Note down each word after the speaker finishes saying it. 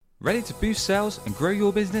Ready to boost sales and grow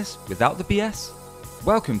your business without the BS?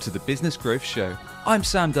 Welcome to the Business Growth Show. I'm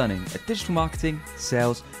Sam Dunning, a digital marketing,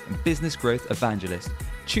 sales, and business growth evangelist.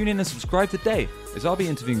 Tune in and subscribe today as I'll be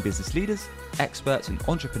interviewing business leaders, experts, and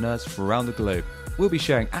entrepreneurs from around the globe. We'll be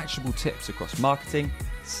sharing actionable tips across marketing,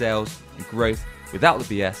 sales, and growth without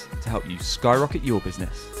the BS to help you skyrocket your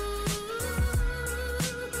business.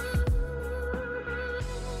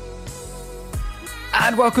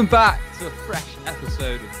 And welcome back to a fresh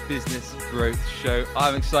episode of Business Growth Show.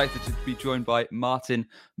 I'm excited to be joined by Martin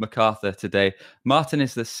MacArthur today. Martin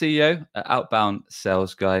is the CEO at Outbound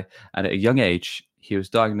Sales Guy, and at a young age, he was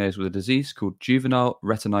diagnosed with a disease called juvenile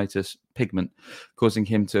retinitis pigment, causing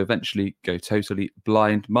him to eventually go totally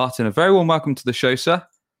blind. Martin, a very warm welcome to the show, sir.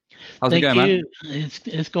 How's it going, man?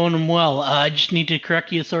 It's going well. I just need to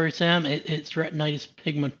correct you. Sorry, Sam. It's retinitis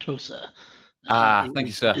pigmentosa. Thank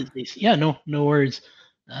you, sir. Yeah, no worries.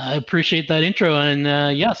 I appreciate that intro,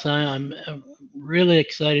 and yes, I'm really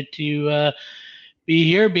excited to be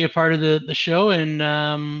here, be a part of the show, and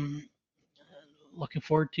looking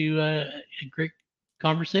forward to a great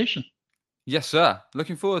conversation. Yes, sir.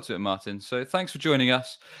 Looking forward to it, Martin. So thanks for joining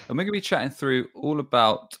us. And we're going to be chatting through all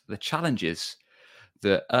about the challenges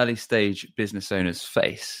that early stage business owners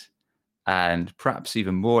face, and perhaps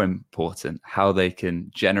even more important, how they can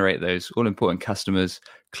generate those all important customers,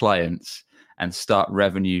 clients, and start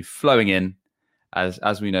revenue flowing in.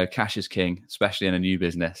 As we know, cash is king, especially in a new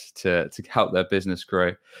business, to help their business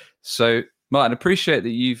grow. So, Martin, appreciate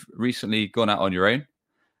that you've recently gone out on your own.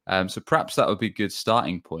 So perhaps that would be a good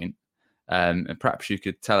starting point. And perhaps you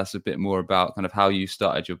could tell us a bit more about kind of how you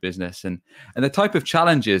started your business and the type of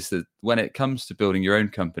challenges that when it comes to building your own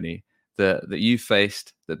company that you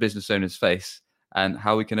faced, that business owners face, and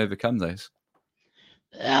how we can overcome those.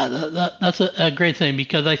 Yeah, that's a great thing,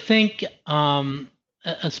 because I think,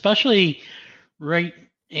 especially right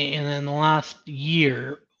in the last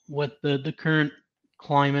year with the current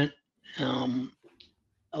climate, a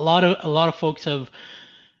lot of folks have,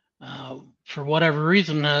 for whatever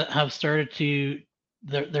reason, have started to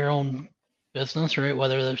their own business, right?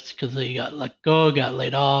 Whether that's because they got let go, got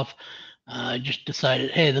laid off, just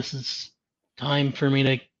decided, hey, this is time for me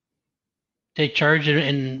to take charge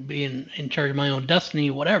and be in charge of my own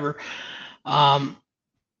destiny, whatever.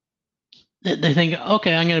 They think,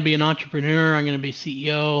 okay, I'm going to be an entrepreneur, I'm going to be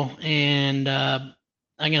CEO, and I'm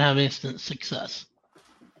going to have instant success.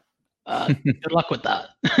 Good luck with that.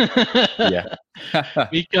 Yeah.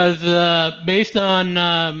 Because based on,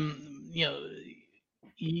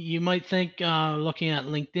 you might think, looking at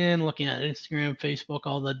LinkedIn, looking at Instagram, Facebook,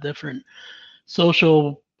 all the different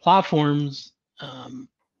social platforms,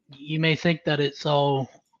 you may think that it's all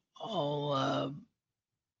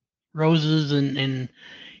roses and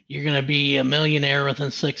you're going to be a millionaire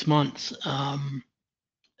within 6 months. I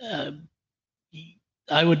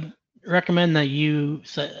would recommend that you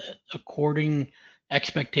set according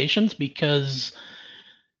expectations, because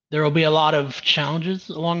there will be a lot of challenges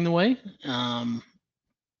along the way.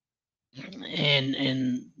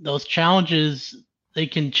 And those challenges, they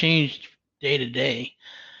can change day to day,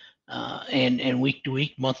 and week to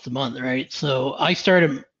week, month to month, right? So I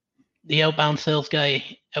started the Outbound Sales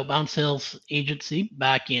Agency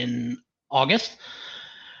back in August.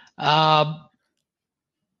 Kind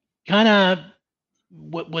of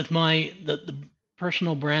with the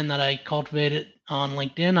personal brand that I cultivated on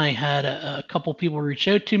LinkedIn, I had a couple people reach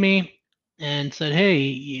out to me and said, hey,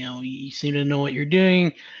 you seem to know what you're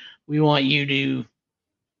doing. We want you to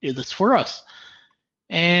do this for us.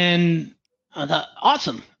 And I thought,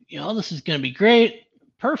 awesome, this is going to be great.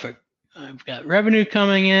 Perfect. I've got revenue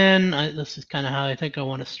coming in. This is kind of how I think I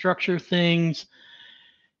want to structure things.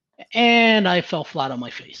 And I fell flat on my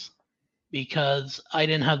face because I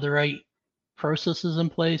didn't have the right processes in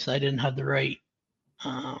place. I didn't have the right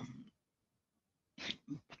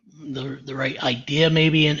the right idea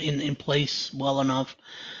maybe in place well enough.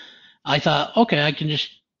 I thought, okay, I can just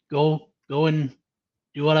go and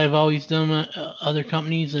do what I've always done at other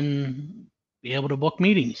companies and be able to book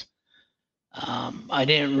meetings. I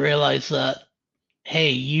didn't realize that, hey,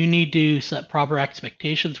 you need to set proper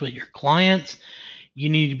expectations with your clients. You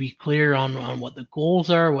need to be clear on what the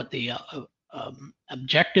goals are, what the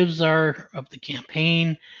objectives are of the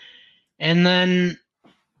campaign. And then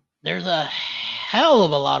there's a hell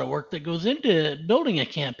of a lot of work that goes into building a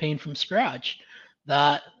campaign from scratch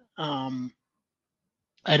that I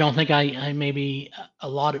don't think I maybe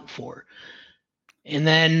allotted for. And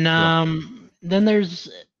then there's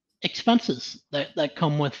expenses that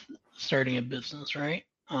come with starting a business, right?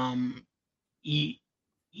 You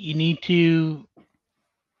need to,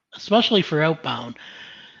 especially for outbound,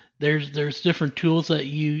 there's different tools that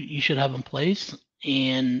you should have in place,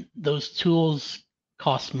 and those tools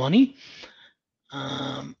cost money.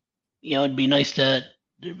 It'd be nice to,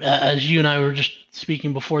 as you and I were just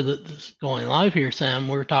speaking before this going live here, Sam,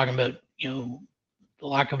 we were talking about, the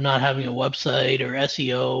lack of not having a website or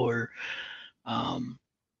SEO or,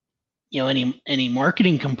 any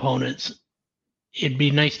marketing components. It'd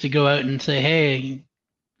be nice to go out and say, hey,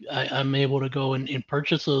 I'm able to go and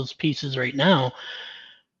purchase those pieces right now,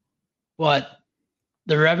 but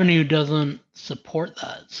the revenue doesn't support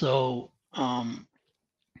that. So,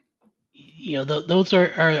 those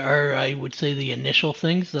are I would say the initial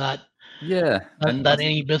things that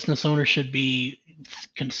any business owner should be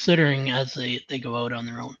considering as they go out on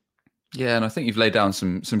their own. Yeah, and I think you've laid down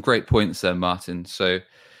some great points there, Martin. So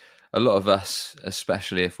a lot of us,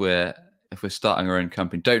 especially if we're starting our own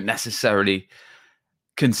company, don't necessarily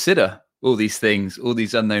consider all these things, all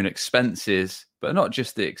these unknown expenses, but not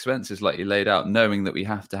just the expenses like you laid out, knowing that we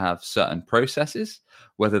have to have certain processes,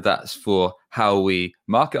 whether that's for how we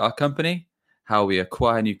market our company, how we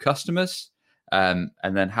acquire new customers, and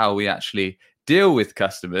then how we actually deal with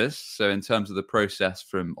customers. So in terms of the process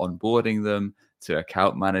from onboarding them to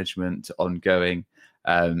account management to ongoing,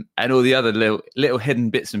 and all the other little hidden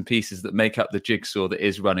bits and pieces that make up the jigsaw that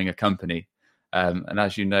is running a company. And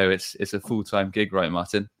as you know, it's a full-time gig, right,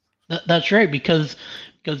 Martin? That's right, because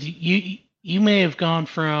you may have gone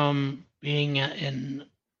from being an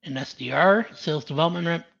SDR, sales development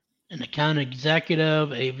rep, an account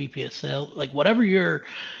executive, a VP of sales, like whatever your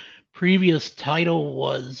previous title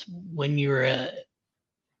was when you were at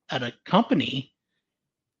a company.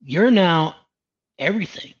 You're now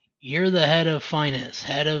everything. You're the head of finance,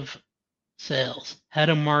 head of sales, head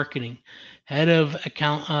of marketing, head of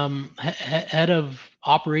account, head of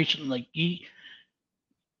operation. Like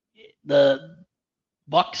the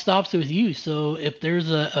buck stops with you. So if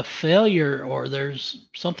there's a failure or there's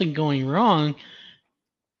something going wrong,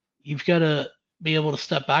 you've got to be able to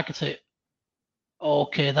step back and say, oh,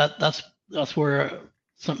 okay, that's where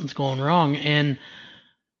something's going wrong. And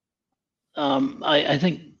I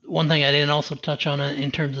think one thing I didn't also touch on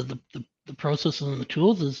in terms of the processes and the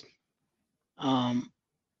tools is how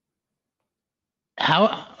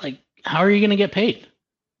are you going to get paid?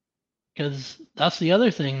 Because that's the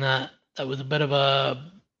other thing that was a bit of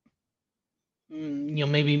a,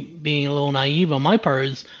 maybe being a little naive on my part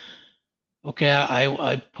is, okay, I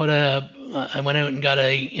went out and got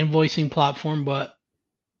a invoicing platform, but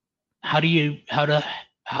how the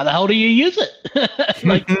hell do you use it?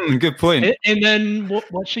 Like, good point. And then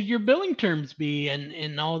what should your billing terms be,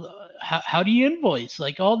 and all how do you invoice?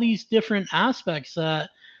 Like all these different aspects that.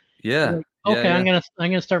 Yeah. Like, okay, yeah.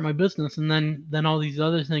 I'm gonna start my business, and then all these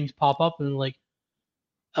other things pop up, and like,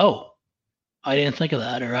 oh, I didn't think of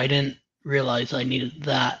that, or I didn't realize I needed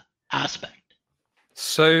that aspect.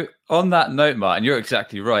 So on that note, Martin, you're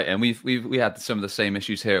exactly right, and we had some of the same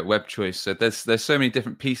issues here at WebChoice. So there's so many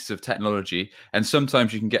different pieces of technology, and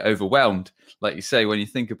sometimes you can get overwhelmed. Like you say, when you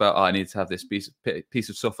think about, I need to have this piece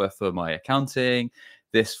of software for my accounting,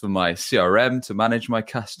 this for my CRM to manage my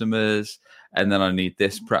customers, and then I need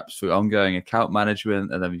this perhaps for ongoing account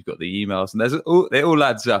management, and then we've got the emails, and it all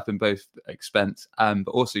adds up in both expense and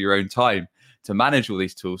but also your own time to manage all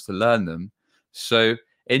these tools, to learn them. So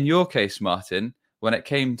in your case, Martin, when it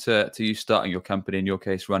came to you starting your company, in your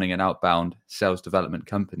case, running an outbound sales development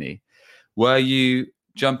company, were you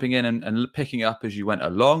jumping in and picking up as you went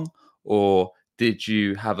along? Or did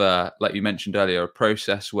you have like you mentioned earlier, a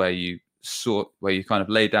process where you kind of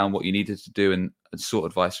laid down what you needed to do and sought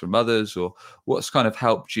advice from others? Or what's kind of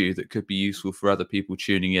helped you that could be useful for other people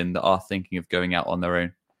tuning in that are thinking of going out on their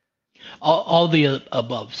own? All the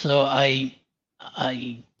above. So I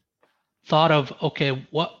thought of, okay,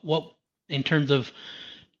 what in terms of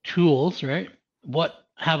tools, right? What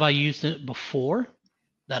have I used it before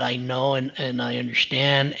that I know and I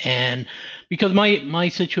understand? And because my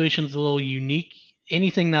situation is a little unique,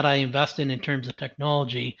 anything that I invest in terms of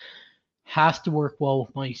technology has to work well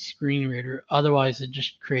with my screen reader. Otherwise, it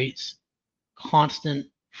just creates constant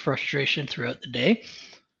frustration throughout the day.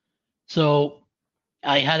 So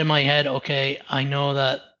I had in my head, okay, I know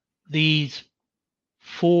that these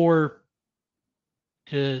 4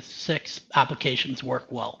 to 6 applications work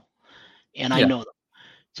well, and I know them.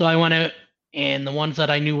 So I went out, and the ones that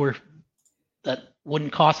I knew that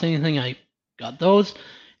wouldn't cost anything, I got those,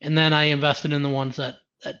 and then I invested in the ones that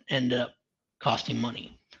ended up costing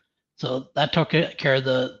money. So that took care of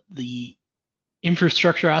the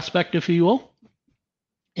infrastructure aspect, if you will.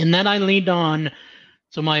 And then I leaned on,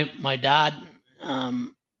 so my dad,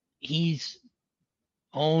 he's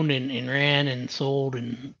owned and ran and sold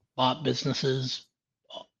and bought businesses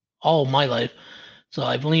all my life. So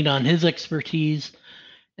I've leaned on his expertise.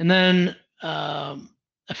 And then a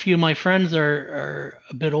few of my friends are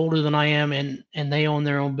a bit older than I am, and they own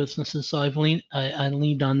their own businesses. So I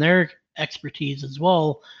leaned on their expertise as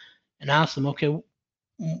well, and asked them, okay,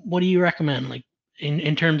 what do you recommend, like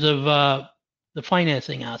in terms of the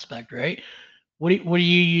financing aspect, right? What are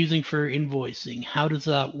you using for invoicing? How does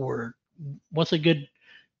that work? What's a good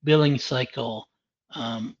billing cycle?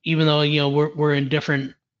 Even though we're in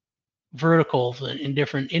different verticals and in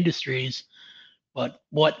different industries, but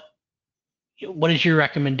what is your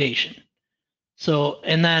recommendation? So,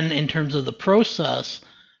 and then in terms of the process,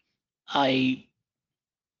 I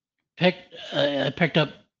picked up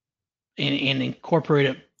and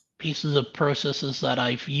incorporated pieces of processes that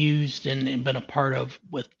I've used and been a part of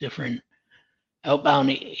with different outbound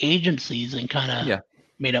agencies, and kind of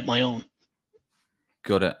made up my own.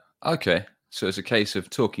 Got it. Okay. So it's a case of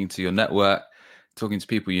talking to your network, talking to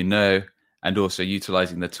people you know, and also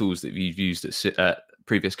utilizing the tools that you've used at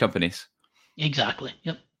previous companies. Exactly.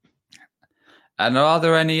 Yep. And are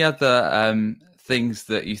there any other things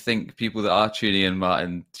that you think people that are tuning in,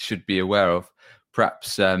 Martin, should be aware of?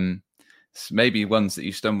 Perhaps maybe ones that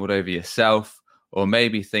you stumbled over yourself, or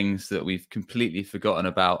maybe things that we've completely forgotten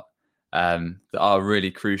about that are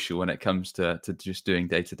really crucial when it comes to just doing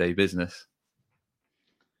day-to-day business?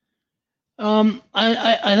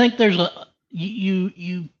 I think there's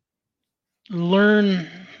you learn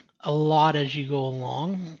a lot as you go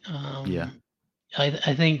along.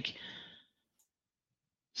 I think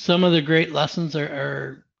some of the great lessons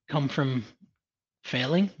are come from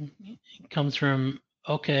failing. It comes from,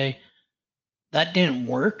 okay, that didn't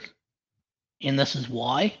work, and this is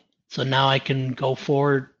why. So now I can go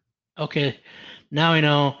forward. Okay, now I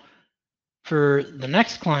know for the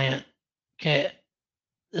next client, okay,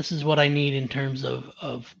 this is what I need in terms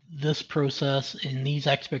of this process and these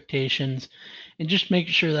expectations, and just make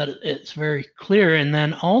sure that it's very clear, and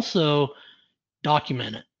then also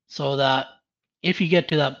document it so that if you get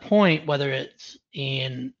to that point, whether it's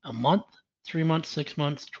in a month, 3 months, 6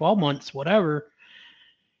 months, 12 months, whatever,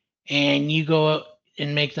 and you go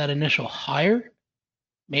and make that initial hire,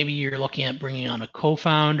 maybe you're looking at bringing on a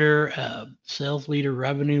co-founder, a sales leader,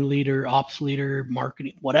 revenue leader, ops leader,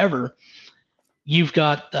 marketing, whatever. You've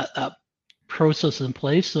got that process in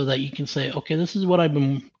place so that you can say, okay, this is what I've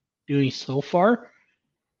been doing so far,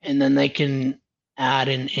 and then they can add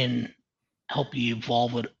and help you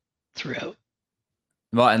evolve it throughout.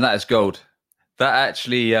 Martin, that is gold. That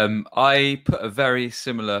actually, I put a very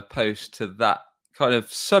similar post to that kind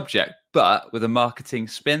of subject, but with a marketing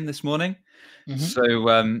spin this morning. Mm-hmm.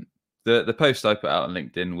 So the post I put out on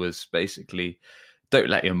LinkedIn was basically, don't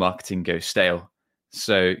let your marketing go stale.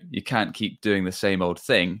 So you can't keep doing the same old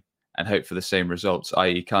thing and hope for the same results,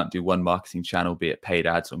 i.e. you can't do one marketing channel, be it paid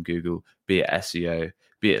ads on Google, be it SEO,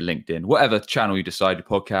 be it LinkedIn, whatever channel you decide, a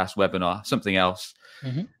podcast, webinar, something else,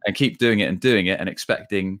 and keep doing it and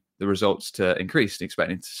expecting the results to increase, and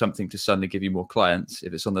expecting something to suddenly give you more clients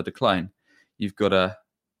if it's on the decline. You've got to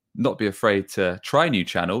not be afraid to try new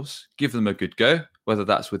channels, give them a good go, whether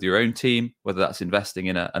that's with your own team, whether that's investing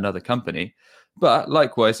in another company. But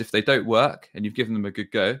likewise, if they don't work and you've given them a good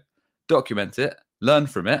go, document it, learn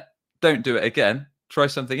from it, don't do it again, try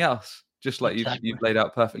something else, just like you've laid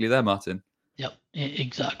out perfectly there, Martin. Yep,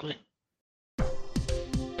 exactly.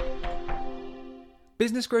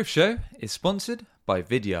 Business Growth Show is sponsored by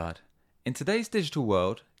Vidyard. In today's digital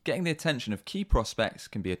world, getting the attention of key prospects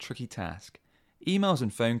can be a tricky task. Emails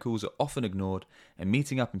and phone calls are often ignored, and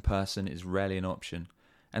meeting up in person is rarely an option.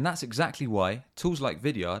 And that's exactly why tools like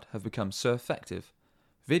Vidyard have become so effective.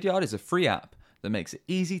 Vidyard is a free app that makes it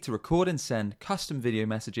easy to record and send custom video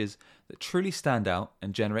messages that truly stand out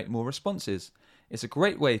and generate more responses. It's a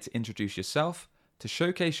great way to introduce yourself, to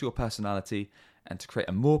showcase your personality, and to create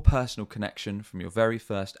a more personal connection from your very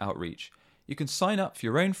first outreach. You can sign up for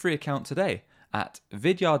your own free account today at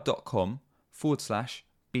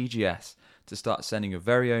vidyard.com/BGS to start sending your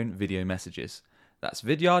very own video messages. That's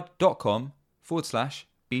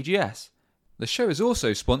vidyard.com/BGS. The show is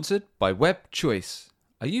also sponsored by WebChoice.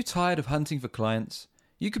 Are you tired of hunting for clients?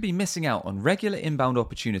 You could be missing out on regular inbound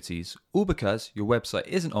opportunities, all because your website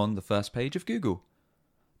isn't on the first page of Google.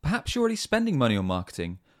 Perhaps you're already spending money on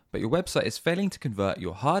marketing, but your website is failing to convert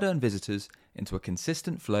your hard-earned visitors into a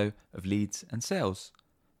consistent flow of leads and sales.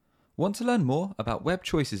 Want to learn more about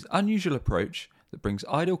WebChoice's unusual approach that brings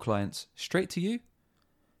ideal clients straight to you?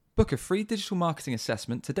 Book a free digital marketing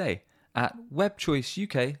assessment today at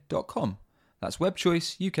webchoiceuk.com. That's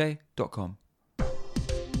webchoiceuk.com.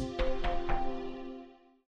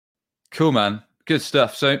 Cool, man. Good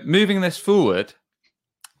stuff. So moving this forward,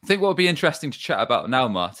 I think what would be interesting to chat about now,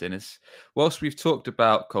 Martin, is whilst we've talked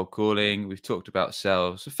about cold calling, we've talked about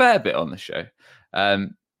sales a fair bit on the show.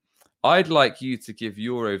 Um, I'd like you to give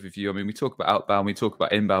your overview. I mean, we talk about outbound, we talk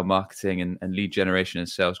about inbound marketing and lead generation and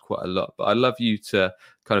sales quite a lot, but I'd love you to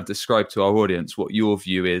kind of describe to our audience what your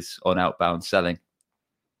view is on outbound selling.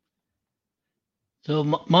 So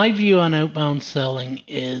my view on outbound selling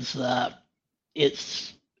is that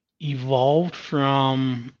it's evolved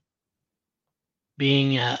from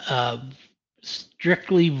being a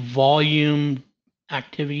strictly volume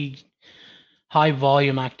activity, high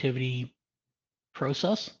volume activity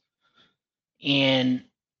process, and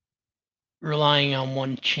relying on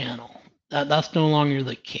one channel. That's no longer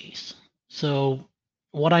the case. So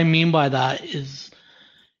what I mean by that is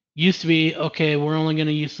used to be, okay, we're only going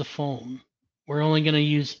to use the phone. We're only going to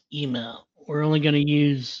use email. We're only going to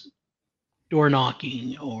use door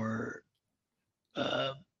knocking or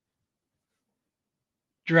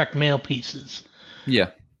direct mail pieces.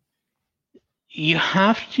 Yeah. You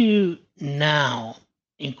have to now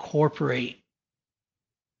incorporate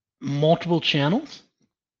multiple channels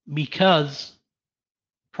because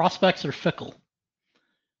prospects are fickle.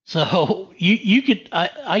 So you could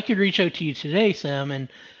I could reach out to you today, Sam, and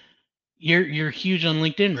you're huge on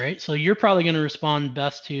LinkedIn, right? So you're probably going to respond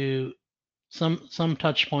best to some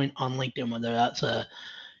touch point on LinkedIn, whether that's a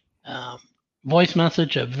voice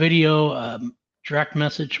message, a video, direct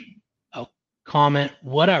message, a comment,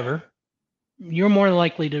 whatever. You're more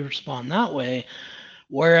likely to respond that way.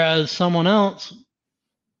 Whereas someone else,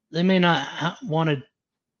 they may not want to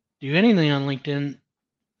do anything on LinkedIn.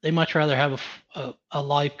 They much rather have a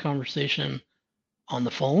live conversation on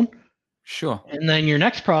the phone. Sure. And then your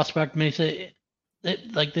next prospect may say,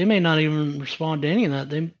 like they may not even respond to any of that.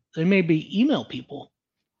 They may be email people,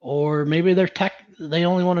 or maybe they're they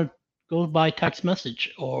only want to go by text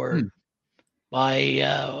message or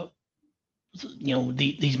by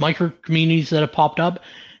these micro communities that have popped up.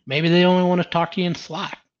 Maybe they only want to talk to you in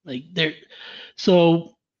Slack. Like they're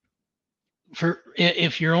so for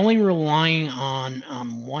if you're only relying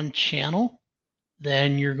on one channel,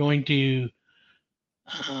 then you're going to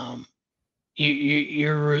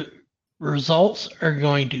your results are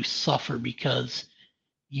going to suffer because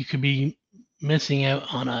you could be missing out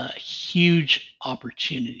on a huge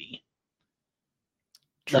opportunity.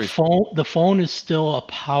 True. The phone is still a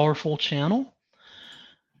powerful channel,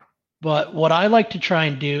 but what I like to try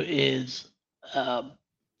and do is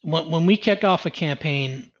when we kick off a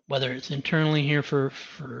campaign, whether it's internally here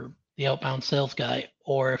for the outbound sales guy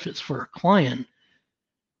or if it's for a client,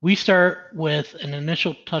 we start with an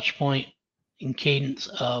initial touch point in cadence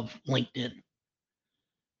of LinkedIn.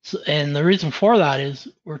 So, and the reason for that is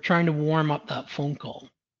we're trying to warm up that phone call.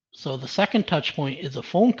 So the second touch point is a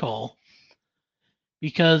phone call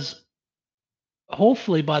because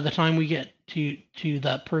hopefully by the time we get to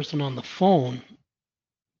that person on the phone,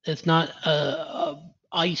 it's not a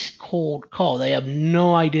ice cold call. They have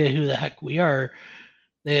no idea who the heck we are.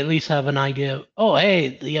 They at least have an idea of, oh,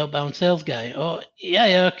 hey, the outbound sales guy. Oh,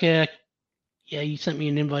 yeah, okay. Yeah, you sent me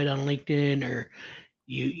an invite on LinkedIn, or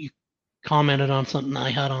you commented on something I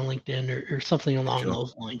had on LinkedIn, or something along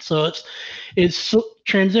those lines. So it's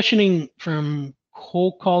transitioning from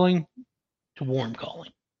cold calling to warm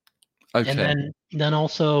calling. Okay. And then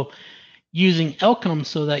also using outcomes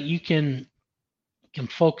so that you can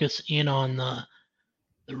focus in on the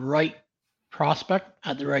right prospect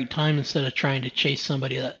at the right time instead of trying to chase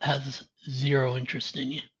somebody that has zero interest in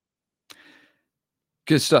you.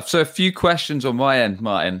 Good stuff. So a few questions on my end,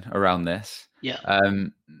 Martin, around this. Yeah.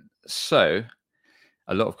 So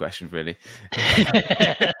a lot of questions, really.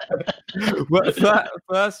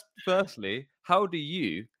 Firstly, how do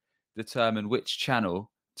you determine which channel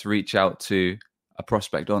to reach out to a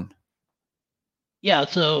prospect on? Yeah,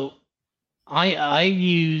 so I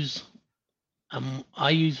use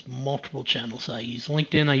multiple channels. I use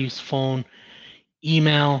LinkedIn, I use phone,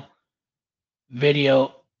 email,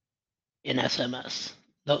 video, and SMS.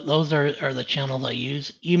 Those are the channels I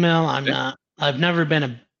use. Email, I've never been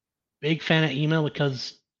a big fan of email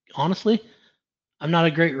because honestly, I'm not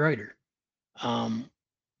a great writer.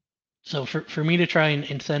 So for me to try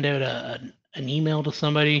and send out an email to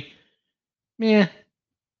somebody, yeah,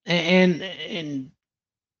 and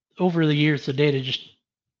over the years, the data just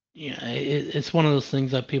it's one of those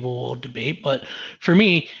things that people will debate. But for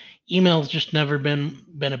me, email's just never been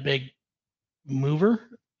a big mover.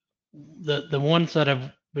 The ones that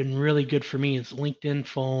have been really good for me is LinkedIn,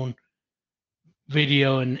 phone,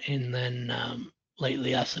 video, and then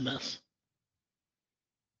lately SMS.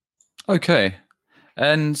 Okay,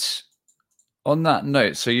 and On that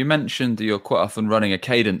note, so you mentioned that you're quite often running a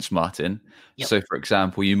cadence, Martin. Yep. So, for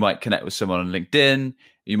example, you might connect with someone on LinkedIn,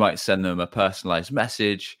 you might send them a personalized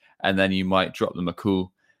message, and then you might drop them a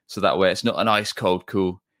call. So that way it's not an ice cold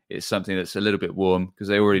call. It's something that's a little bit warm because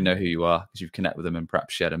they already know who you are because you've connected with them and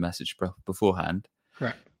perhaps shared a message beforehand.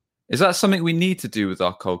 Correct. Is that something we need to do with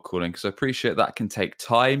our cold calling? Because I appreciate that can take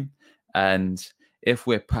time. And if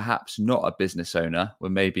we're perhaps not a business owner, we're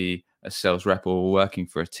maybe a sales rep or we're working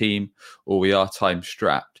for a team or we are time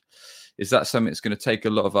strapped, is that something that's going to take a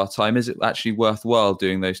lot of our time? Is it actually worthwhile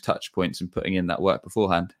doing those touch points and putting in that work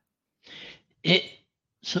beforehand? It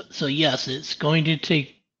so yes, it's going to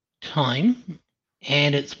take time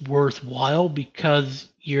and it's worthwhile because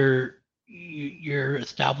you're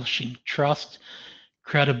establishing trust,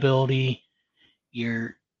 credibility,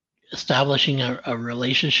 you're establishing a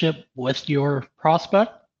relationship with your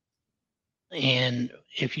prospect. And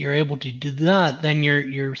if you're able to do that, then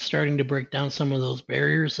you're starting to break down some of those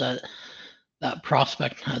barriers that that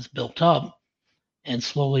prospect has built up and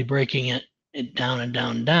slowly breaking it down and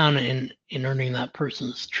down and down and earning that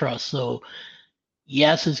person's trust. So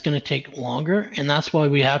yes, it's going to take longer, and that's why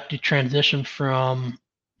we have to transition from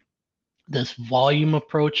this volume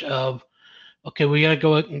approach of okay, we got to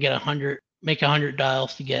go out and get 100, make 100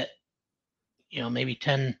 dials to get maybe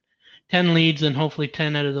 10 leads, and hopefully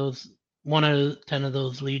 10 out of those, 1 out of 10 of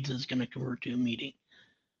those leads is going to convert to a meeting.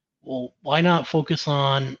 Well, why not focus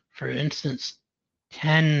on, for instance,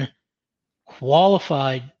 10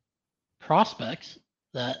 qualified prospects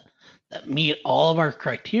that meet all of our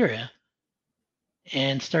criteria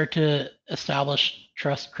and start to establish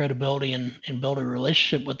trust, credibility, and build a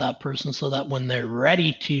relationship with that person so that when they're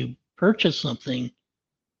ready to purchase something,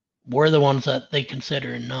 we're the ones that they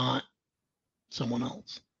consider and not someone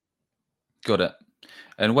else. Got it.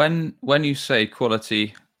 And when you say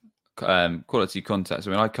quality contacts, I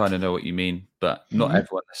mean, I kind of know what you mean, but not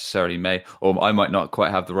everyone necessarily may, or I might not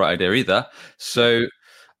quite have the right idea either. So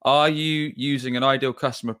are you using an ideal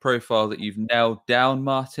customer profile that you've nailed down,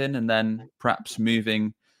 Martin, and then perhaps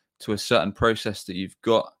moving to a certain process that you've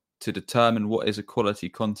got to determine what is a quality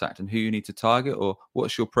contact and who you need to target, or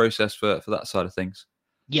what's your process for that side of things?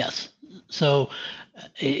 Yes. So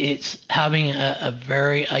it's having a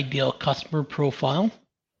very ideal customer profile.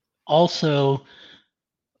 Also,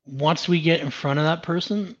 once we get in front of that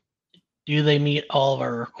person, do they meet all of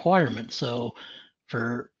our requirements? So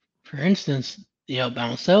for instance, the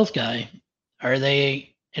outbound sales guy, are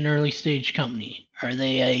they an early stage company? Are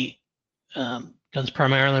they because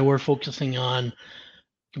primarily we're focusing on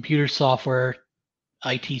computer software,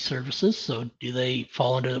 IT services. So do they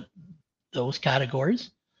fall into those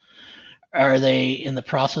categories? Are they in the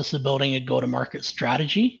process of building a go-to-market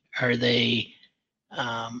strategy? Are they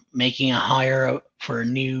making a hire for a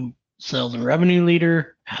new sales and revenue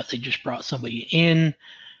leader? Have they just brought somebody in?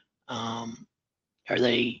 Are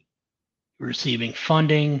they receiving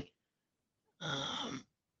funding?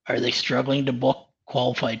 Are they struggling to book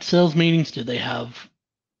qualified sales meetings? Do they have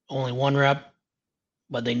only one rep,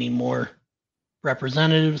 but they need more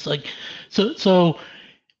representatives? Like, so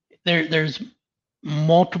there's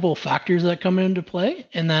multiple factors that come into play,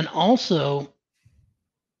 and then also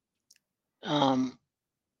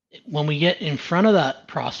when we get in front of that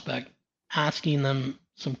prospect, asking them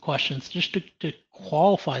some questions just to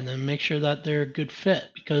qualify them, make sure that they're a good fit.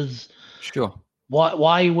 Because Sure.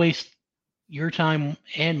 why waste your time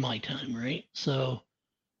and my time, right? So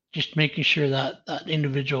just making sure that that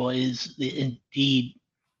individual is indeed,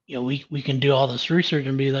 we can do all this research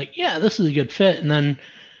and be like, yeah, this is a good fit, and then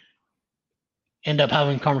end up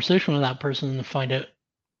having a conversation with that person and find out,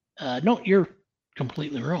 no, you're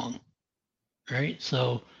completely wrong, right?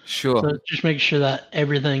 So Sure. just make sure that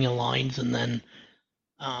everything aligns, and then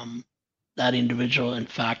that individual, in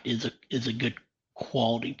fact, is a good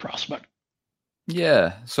quality prospect.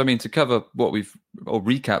 Yeah. So, I mean, to cover or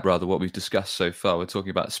recap rather, what we've discussed so far, we're talking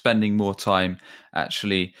about spending more time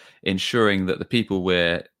actually ensuring that the people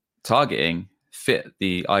we're targeting fit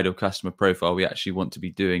the ideal customer profile we actually want to be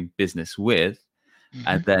doing business with.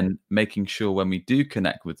 And then making sure when we do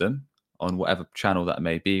connect with them on whatever channel that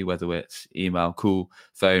may be, whether it's email, call,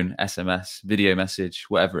 phone, SMS, video message,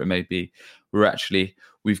 whatever it may be,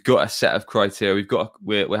 we've got a set of criteria.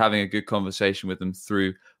 We're having a good conversation with them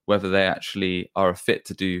through whether they actually are a fit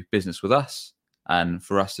to do business with us and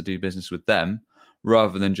for us to do business with them,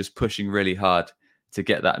 rather than just pushing really hard to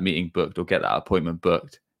get that meeting booked or get that appointment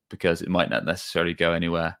booked, because it might not necessarily go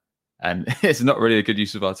anywhere. And it's not really a good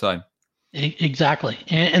use of our time. Exactly,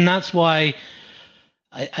 and that's why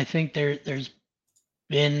I think there's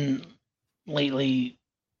been lately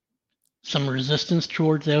some resistance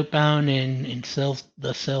towards outbound and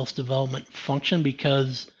the sales development function,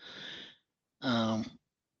 because um,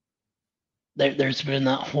 there's been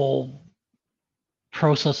that whole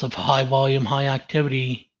process of high volume, high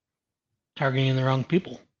activity targeting the wrong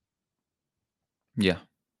people. Yeah.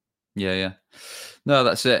 Yeah. No,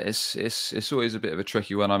 that's it. It's always a bit of a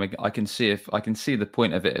tricky one. I mean, I can see the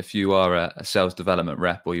point of it if you are a sales development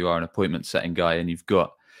rep or you are an appointment setting guy and you've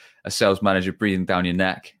got a sales manager breathing down your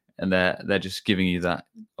neck and they're just giving you that,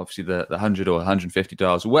 obviously the 100 or 150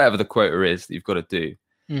 dials or whatever the quota is that you've got to do.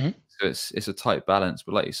 Mm-hmm. So it's a tight balance.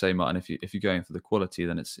 But like you say, Martin, if you're going for the quality,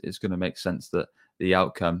 then it's going to make sense that the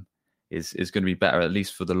outcome is going to be better, at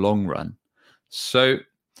least for the long run. So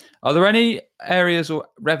are there any areas or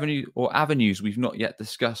revenue or avenues we've not yet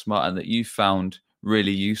discussed, Martin, that you found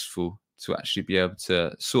really useful to actually be able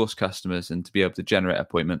to source customers and to be able to generate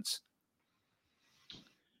appointments?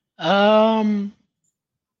 Or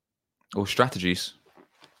strategies?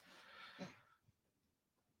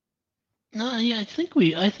 No, yeah, I think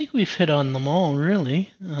we've hit on them all, really.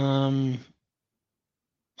 On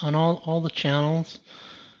all the channels.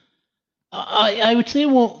 I would say,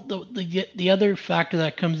 well, the other factor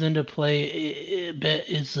that comes into play a bit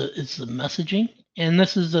is the messaging, and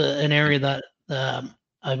this is an area that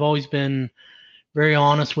I've always been very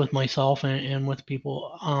honest with myself and with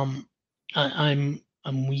people. I'm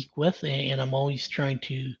weak with, and I'm always trying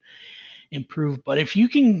to improve. But if you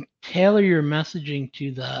can tailor your messaging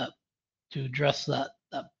to address that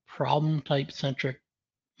problem type centric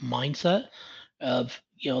mindset of,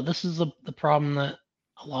 this is the problem that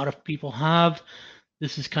a lot of people have.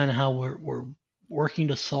 This is kind of how we're working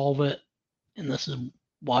to solve it, and this is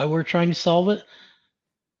why we're trying to solve it.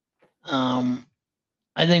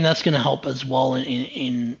 I think that's going to help as well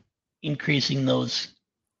in increasing those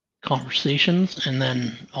conversations and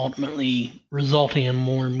then ultimately resulting in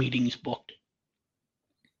more meetings booked.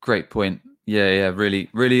 Great point. Yeah.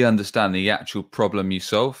 Really understand the actual problem you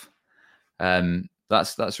solve.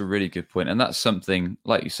 That's a really good point. And that's something,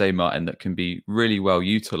 like you say, Martin, that can be really well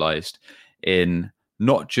utilized in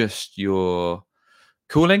not just your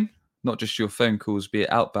calling, not just your phone calls, be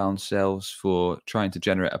it outbound sales for trying to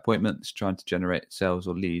generate appointments, trying to generate sales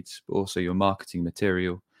or leads, but also your marketing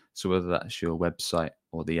material. So whether that's your website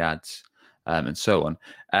or the ads, and so on.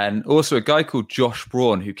 And also a guy called Josh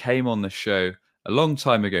Braun, who came on the show a long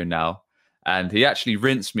time ago now, and he actually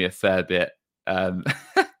rinsed me a fair bit. Some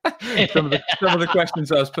of the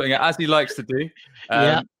questions I was putting out, as he likes to do.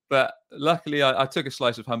 Yeah. But luckily, I took a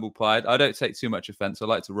slice of humble pie. I don't take too much offense. I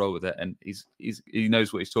like to roll with it, and he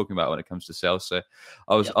knows what he's talking about when it comes to sales. So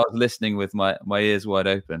I was listening with my ears wide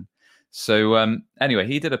open. So anyway,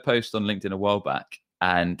 he did a post on LinkedIn a while back,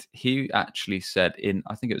 and he actually said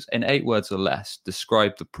I think it was in 8 words or less,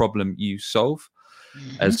 describe the problem you solve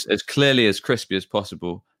as clearly, as crispy as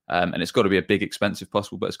possible. And it's got to be a big, expensive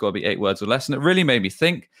possible, but it's got to be 8 words or less. And it really made me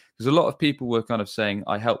think, because a lot of people were kind of saying,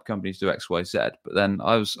 I help companies do X, Y, Z. But then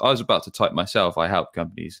I was about to type myself, I help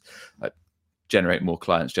companies generate more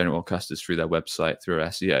clients, generate more customers through their website, through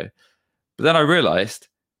SEO. But then I realized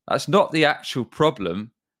that's not the actual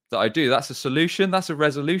problem that I do. That's a solution. That's a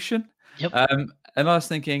resolution. Yep. And I was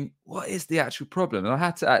thinking, what is the actual problem? And I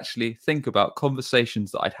had to actually think about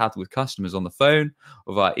conversations that I'd had with customers on the phone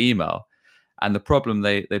or via email. And the problem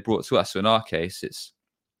they brought to us, so in our case, it's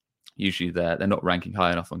usually they're not ranking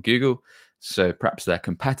high enough on Google. So perhaps their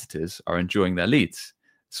competitors are enjoying their leads.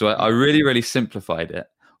 So I really, really simplified it.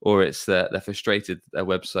 Or it's that they're frustrated that their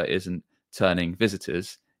website isn't turning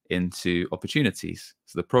visitors into opportunities.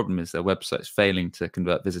 So the problem is their website's failing to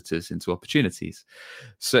convert visitors into opportunities.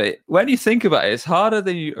 So when you think about it, it's harder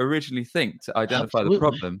than you originally think to identify the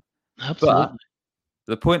problem. Absolutely. But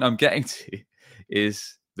the point I'm getting to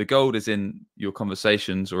is the gold is in your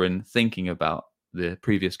conversations or in thinking about the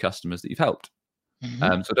previous customers that you've helped. So I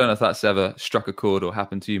don't know if that's ever struck a chord or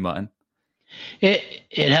happened to you, Martin.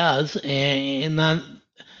 It has, and that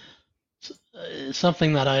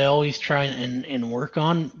something that I always try and work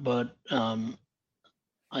on, but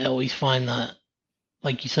I always find that,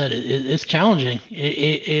 like you said, it's challenging.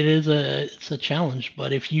 It's a challenge,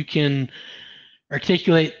 but if you can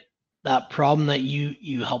articulate that problem that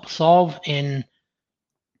you help solve, and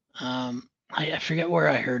I forget where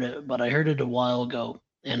I heard it, but I heard it a while ago,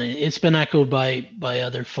 and it's been echoed by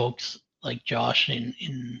other folks like Josh and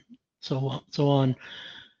so on.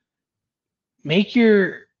 Make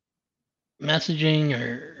your messaging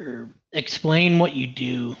or explain what you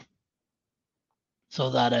do so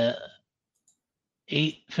that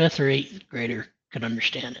a fifth or eighth grader could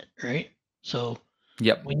understand it, right? So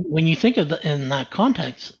yep. When you think of in that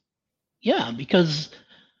context, yeah, because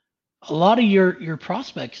a lot of your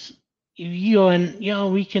prospects, you go and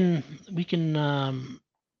we can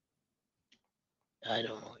I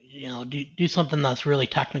don't know, do something that's really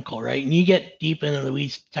technical, right? And you get deep into the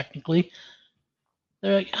weeds technically.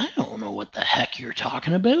 They're like, I don't know what the heck you're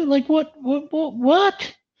talking about. Like, what?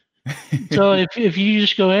 So if you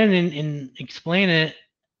just go in and explain it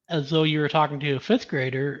as though you were talking to a fifth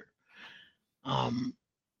grader, and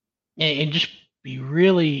just be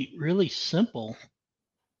really, really simple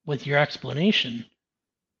with your explanation,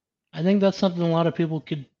 I think that's something a lot of people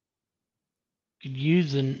could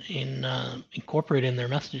use and incorporate in their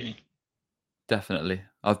messaging. Definitely.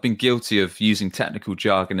 I've been guilty of using technical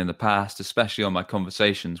jargon in the past, especially on my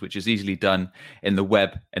conversations, which is easily done in the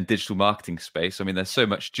web and digital marketing space. I mean, there's so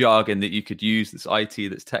much jargon that you could use that's IT,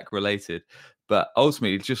 that's tech related. But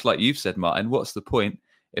ultimately, just like you've said, Martin, what's the point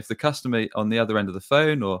if the customer on the other end of the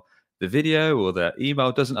phone or the video or the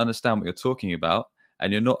email doesn't understand what you're talking about,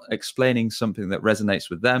 and you're not explaining something that resonates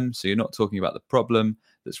with them? So you're not talking about the problem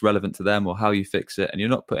that's relevant to them or how you fix it, and you're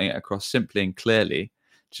not putting it across simply and clearly,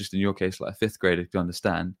 just in your case, like a fifth grader to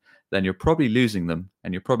understand, then you're probably losing them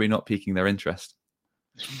and you're probably not piquing their interest.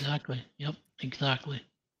 Exactly. Yep. Exactly.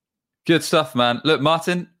 Good stuff, man. Look,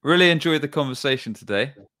 Martin, really enjoyed the conversation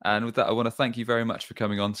today. And with that, I want to thank you very much for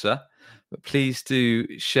coming on, sir. But please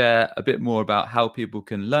do share a bit more about how people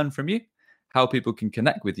can learn from you, how people can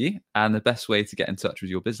connect with you, and the best way to get in touch with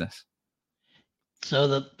your business. So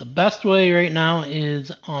the best way right now is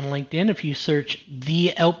on LinkedIn. If you search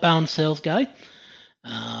The Outbound Sales Guy,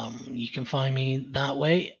 you can find me that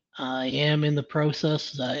way. I am in the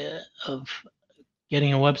process of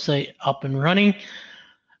getting a website up and running.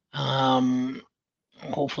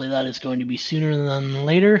 Hopefully that is going to be sooner than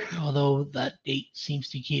later, although that date seems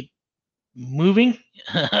to keep moving,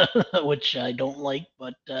 which I don't like,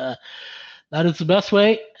 but that is the best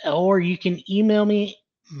way. Or you can email me,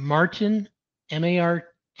 Martin,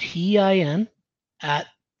 Martin, at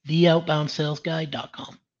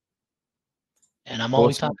theoutboundsalesguy.com. And I'm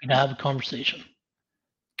always happy to have a conversation.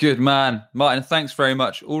 Good man. Martin, thanks very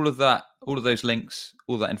much. All of those links,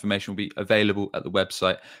 all that information will be available at the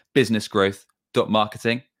website,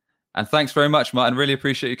 businessgrowth.marketing. And thanks very much, Martin. Really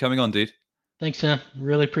appreciate you coming on, dude. Thanks, Sam.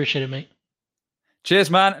 Really appreciate it, mate.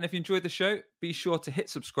 Cheers, man. And if you enjoyed the show, be sure to hit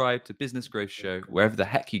subscribe to Business Growth Show, wherever the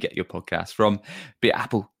heck you get your podcasts from, be it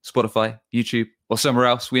Apple, Spotify, YouTube, or somewhere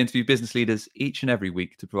else. We interview business leaders each and every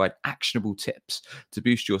week to provide actionable tips to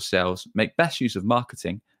boost your sales, make best use of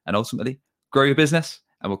marketing, and ultimately grow your business.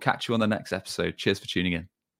 And we'll catch you on the next episode. Cheers for tuning in.